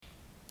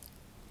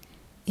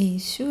I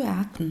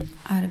 2018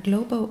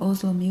 Global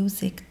Oslo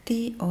Music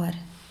 10 år.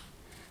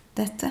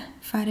 Dette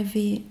feirer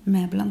vi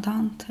med blant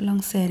annet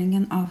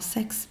lanseringen av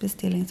 6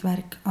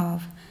 bestillingsverk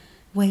av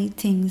Wei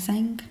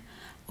Ting-Zeng,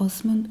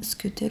 Åsmund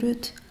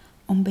Skutterud,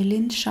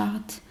 Ombelin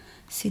Shad,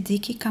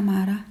 Siddiqui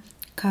Kamara,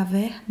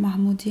 Kaveh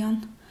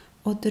Mahmoudian,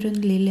 Oddrun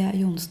Lilje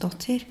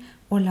Jonsdottir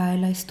og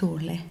Laila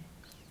Storli.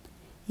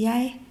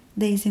 Jeg,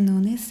 Daisy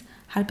Nunes,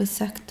 har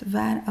besøkt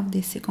hver av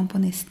disse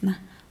komponistene,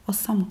 og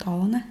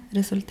samtalene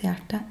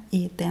resulterte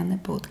i denne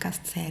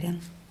podcastserien.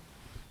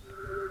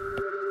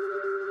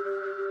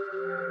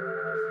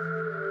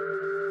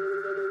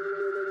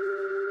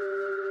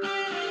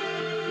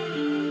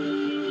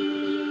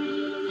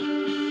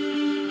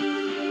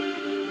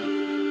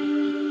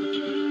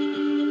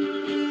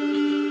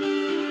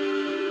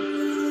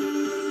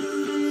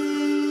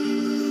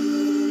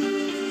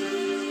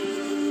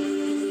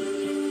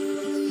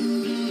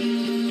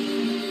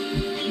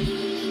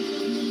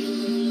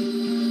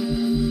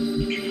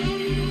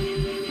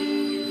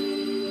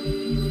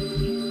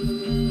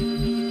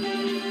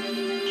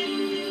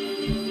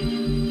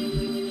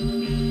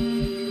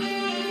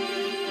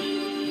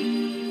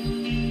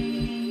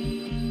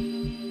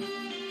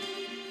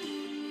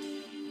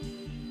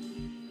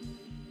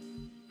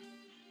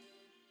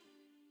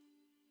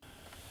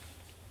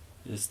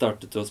 Jeg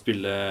startet å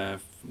spille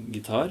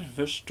gitar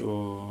først,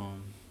 og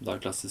da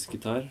klassisk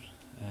gitar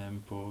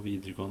på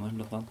videregående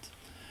blant annet.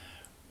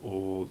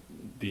 Og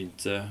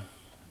begynte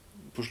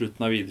på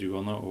slutten av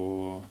videregående,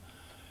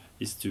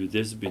 og i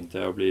studier så begynte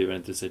jeg å bli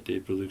veldig interessert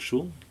i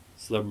produksjon.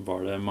 Så da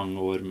var det mange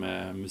år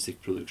med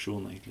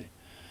musikkproduksjon egentlig.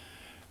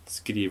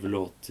 Skrive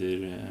låter,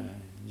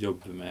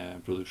 jobbe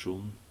med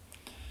produksjon.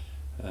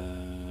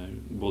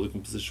 Både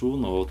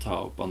komposisjon og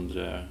ta opp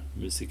andre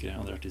musikere,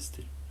 andre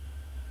artister.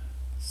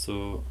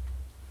 Så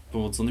på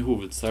en måte sånn i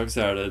hovedsak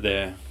så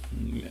det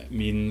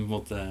min på en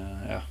måte,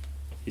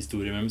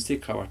 historie med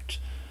musikk har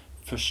vært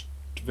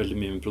først veldig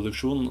mye med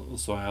produksjon, og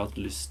så har jeg hatt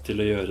lyst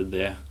til å gjøre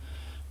det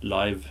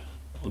live.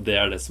 Og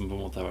det det som på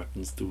en måte har vært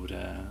den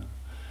store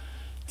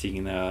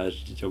tingen jeg har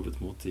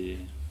jobbet mot i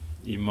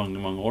mange,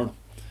 mange år.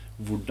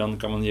 Hvordan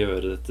kan man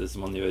gjøre dette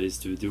som man gjør i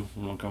studio?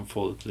 Hvordan man kan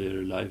få det til å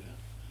gjøre live?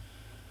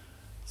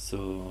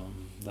 Så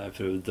da har jeg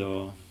prøvd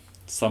å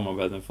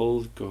samarbeide med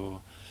folk,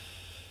 og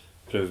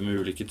prøve med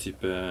ulike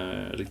typer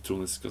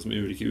elektroniske, og som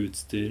ulike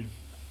utstyr.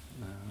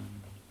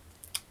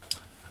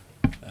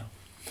 Ja.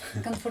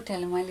 Kan du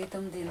fortelle meg litt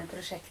om dine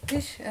prosjekter?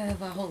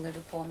 Hva holder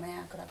du på med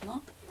akkurat nå?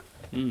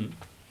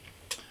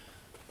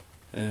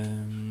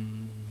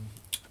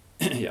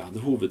 Ja,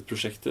 det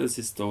hovedprosjektet det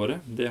siste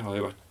året, det har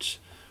jo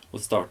vært å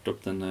starte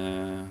opp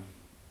denne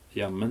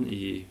jammen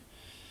i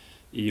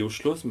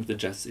Oslo, som heter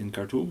Jazz in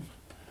Khartoum.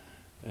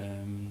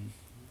 Grunnen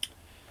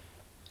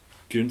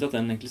til at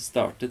den egentlig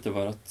startet, det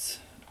var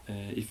at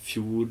i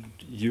fjor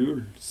jul,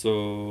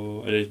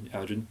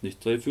 rundt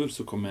nyttår i fjor,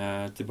 så kom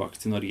jeg tilbake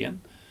til Norge igjen.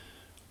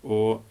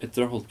 Og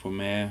etter å ha holdt på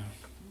med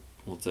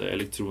på en måte,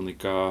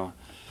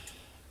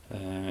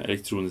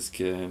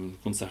 elektroniske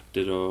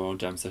konserter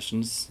og jam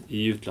sessions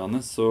i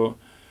utlandet, så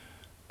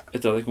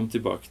etter at jeg kom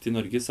tilbake til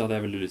Norge, så hadde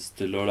jeg veldig lyst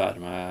til å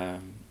lære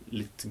meg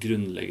litt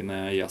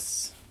grunnleggende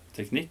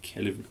jazzteknikk,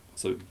 eller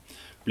altså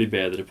bli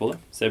bedre på det.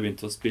 Så jeg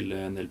begynte å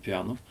spille en del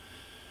piano.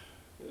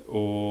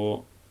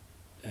 Og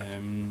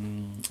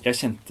jeg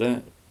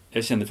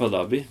kjenner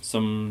Fadabi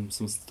som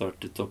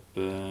startet opp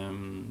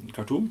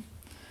Khartoum,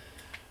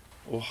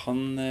 og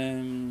han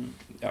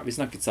vi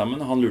snakket sammen,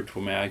 og han lurte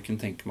på om jeg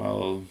kunne tenke meg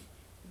å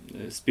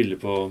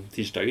spille på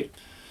tirsdager.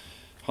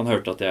 Han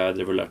hørte at jeg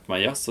drev og lærte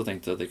meg jazz, og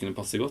tenkte at det kunne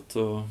passe godt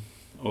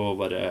og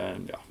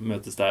bare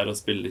møtes der og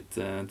spille litt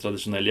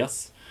tradisjonell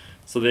jazz.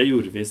 Så det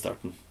gjorde vi i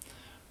starten.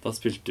 Da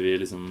spilte vi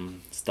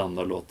liksom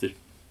standardlåter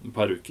et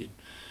par uker.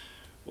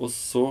 Og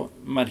så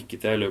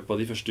merket jeg i løpet av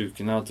de første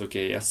ukene at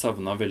jeg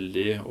savnet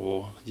veldig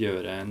å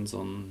gjøre en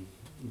sånn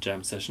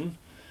jam session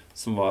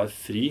som var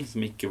fri,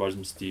 som ikke var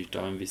liksom styrt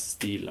av en viss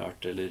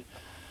stilart, eller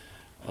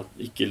at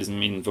ikke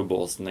liksom innenfor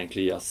båsen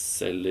egentlig jazz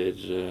eller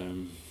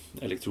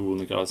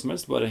elektronika eller som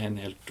helst, bare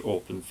en helt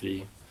åpen,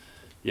 fri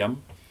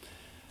jam.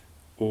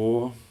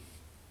 Og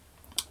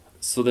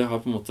så det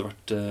har på en måte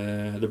vært,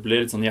 det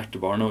ble litt sånn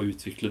hjertebarn å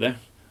utvikle det,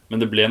 men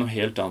det ble noe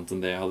helt annet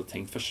enn det jeg hadde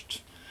tenkt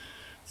først.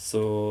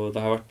 Så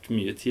det har vært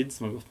mye tid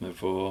som har gått med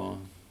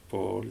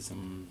på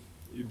liksom,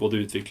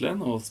 både utvikle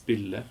den og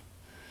spille.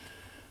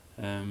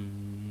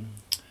 Men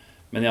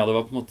det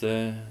var på en måte,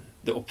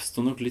 det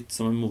oppstod nok litt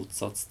som en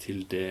motsats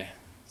til det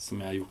som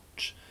jeg har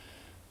gjort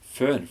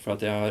før. For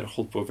at jeg har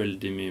holdt på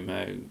veldig mye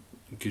med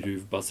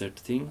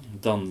groove-baserte ting,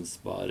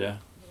 dansbare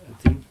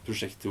ting,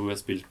 prosjekter hvor jeg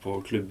har spilt på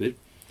klubber.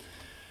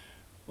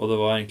 Og det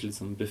var egentlig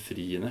litt sånn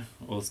befriende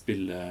å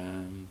spille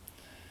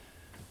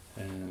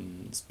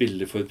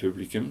for et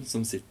publikum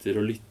som sitter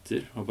og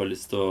lytter og bare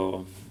lyst til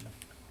å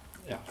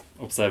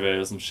observere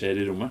hva som skjer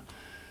i rommet.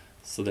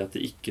 Så det at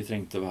det ikke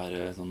trengte å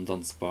være sånn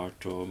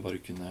dansbart og bare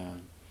kunne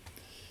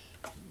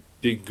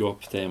bygge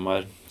opp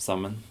temaer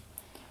sammen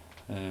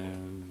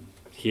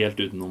helt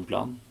uten noen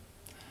plan,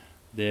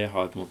 det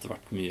har på en måte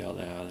vært mye av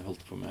det jeg har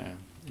holdt på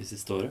med i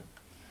siste året.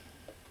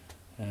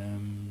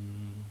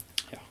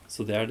 Ja,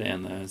 så det det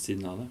ene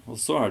siden av det. Og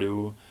så det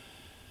jo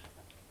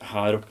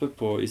her oppe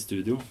i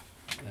studio,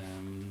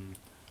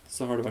 så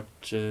har det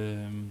vært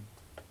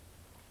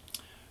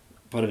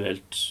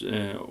parallelt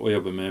å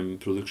jobbe med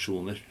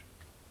produksjoner.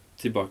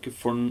 Tilbake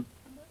for en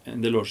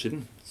del år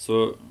siden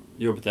så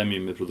jobbet jeg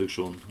mye med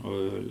produksjon, og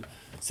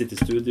sitte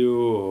i studio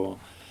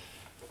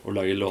og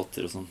lage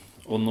låter og sånn.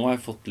 Og nå har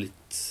jeg fått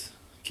litt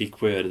kick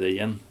på å gjøre det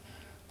igjen.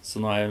 Så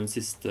nå det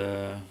siste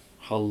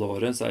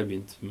halvåret så har jeg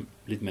begynt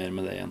litt mer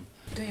med det igjen.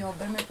 Du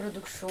jobber med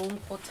produksjon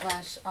på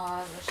tvers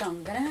av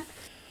sjangere?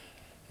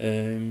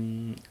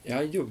 Jeg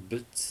har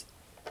jobbet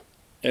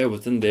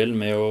en del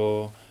med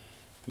å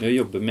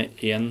jobbe med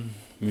en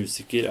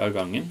musiker av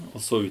gangen,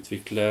 og så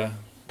utvikle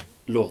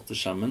låter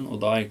sammen, og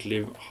da egentlig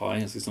ha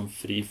en ganske sånn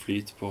fri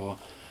flyt på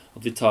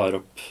at vi tar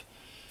opp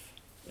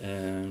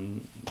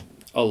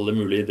alle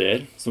mulige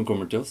ideer som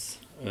kommer til oss,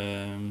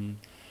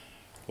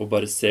 og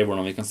bare se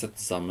hvordan vi kan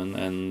sette sammen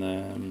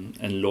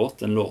en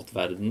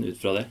låtverden ut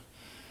fra det.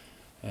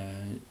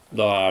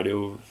 Da det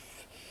jo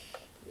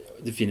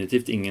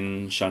definitivt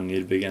ingen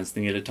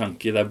sjangerbegrensning eller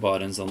tanke, det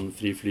bare en sånn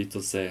fri flyt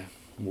å se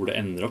hvor det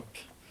ender opp.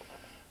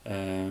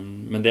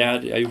 Men jeg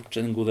har gjort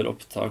en god del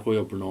opptak og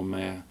jobber nå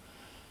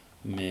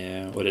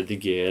med å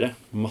redigere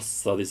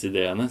masse av disse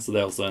ideene, så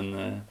det også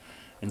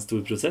en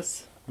stor prosess,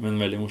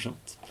 men veldig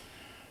morsomt.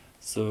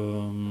 Så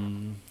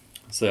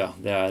ja,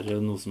 det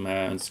noe som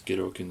jeg ønsker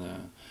å kunne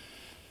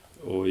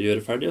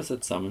gjøre ferdig og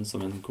sette sammen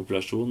som en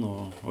kompilasjon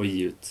og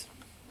gi ut.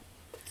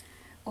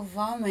 Og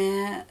hva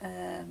med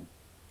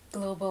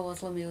Global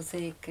Oslo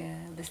Music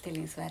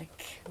bestillingsverk?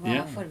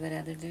 Hva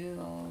forbereder du,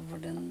 og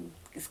hvordan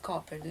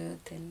skaper du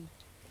til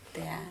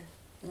det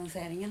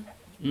lanseringen?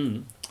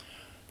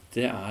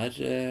 Det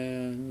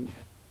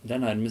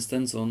nærmest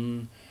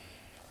en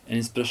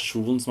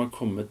inspirasjon som har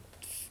kommet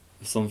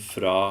sånn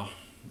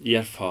i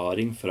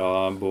erfaring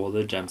fra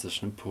både jam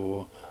session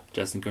på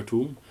Jazz in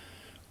Khartoum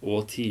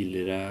og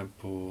tidligere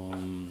på å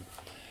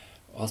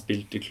ha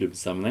spilt i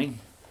klubbsammenheng.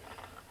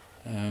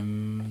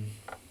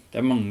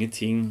 Det mange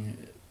ting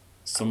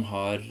som jeg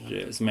har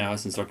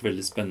syntes vært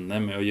veldig spennende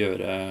med å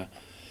gjøre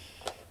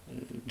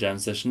jam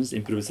sessions,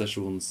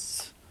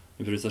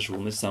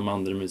 improvisasjoner sammen med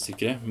andre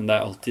musikere, men det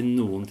alltid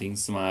noen ting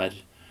som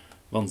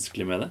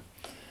vanskelig med det.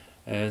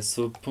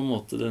 Så på en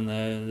måte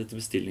dette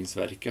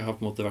bestillingsverket har på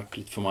en måte vært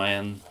litt for meg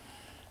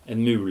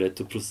en mulighet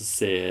til å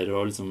prosessere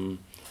og liksom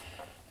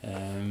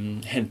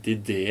hente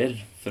ideer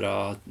fra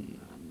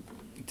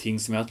ting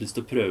som jeg har hatt lyst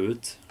til å prøve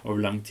ut over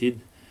lang tid.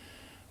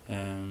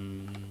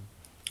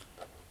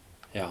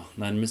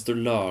 Nærmest å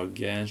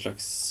lage en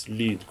slags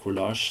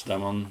lydkollasj der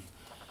man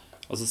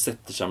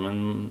setter sammen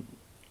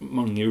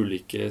mange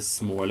ulike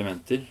små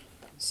elementer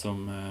som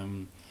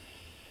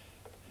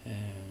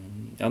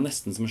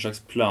nesten som en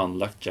slags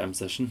planlagt jam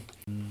session.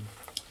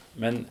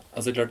 Men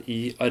klart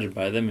i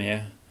arbeidet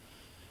med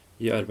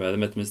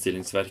dette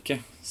bestillingsverket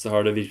så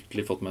har det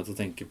virkelig fått meg til å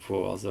tenke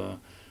på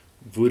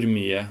hvor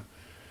mye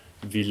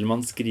vil man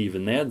skrive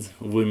ned,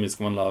 og hvor mye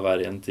skal man la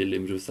være igjen til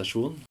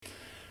improvisasjon.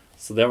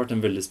 Så det har vært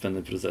en veldig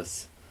spennende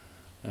prosess.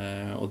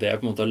 Og det jeg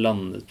på en måte har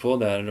landet på,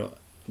 det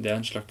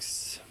en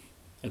slags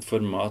et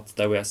format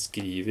der hvor jeg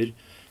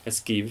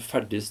skriver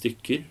ferdige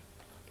stykker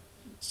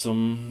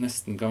som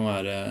nesten kan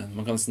være,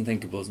 man kan nesten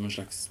tenke på som en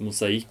slags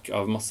mosaikk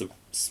av masse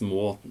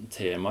små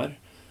temaer,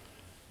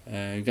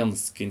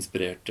 ganske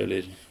inspirert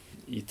eller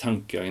i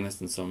tankegangen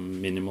nesten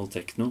som minimal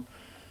techno,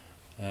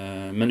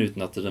 men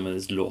uten at det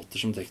nødvendigvis låter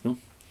som techno.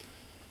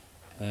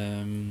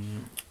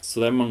 Så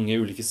det mange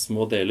ulike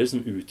små deler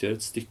som utgjør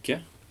et stykke,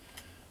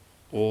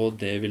 og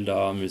det vil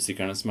da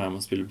musikerne som med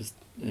å spille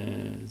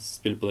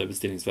på det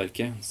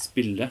bestillingsverket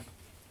spille.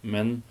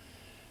 Men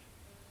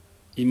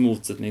i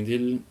motsetning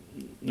til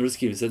når det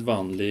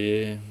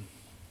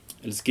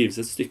skrives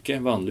et stykke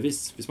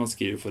vanligvis, hvis man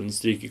skriver for en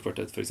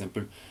strykekvartett for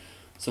eksempel,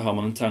 så har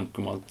man en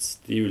tanke om at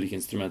de ulike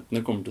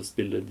instrumentene kommer til å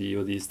spille de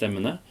og de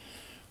stemmene,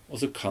 og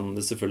så kan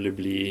det selvfølgelig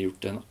bli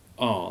gjort en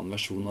annen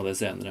versjon av det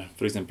senere,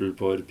 for eksempel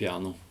på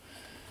piano.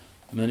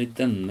 Men i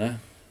denne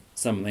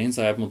sammenhengen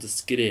så har jeg på en måte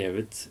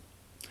skrevet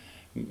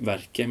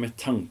verket med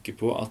tanke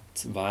på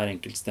at hver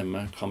enkelt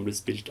stemme kan bli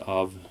spilt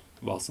av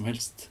hva som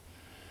helst.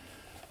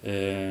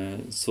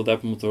 Så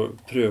det på en måte å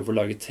prøve å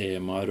lage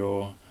temaer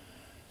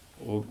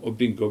og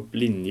bygge opp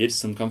linjer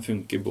som kan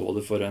funke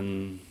både for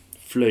en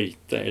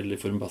fløyte eller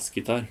for en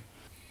bassgitar.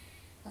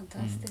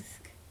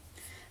 Fantastisk.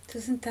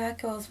 Tusen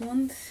takk,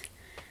 Åsmund.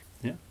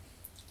 Ja.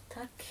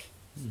 Takk.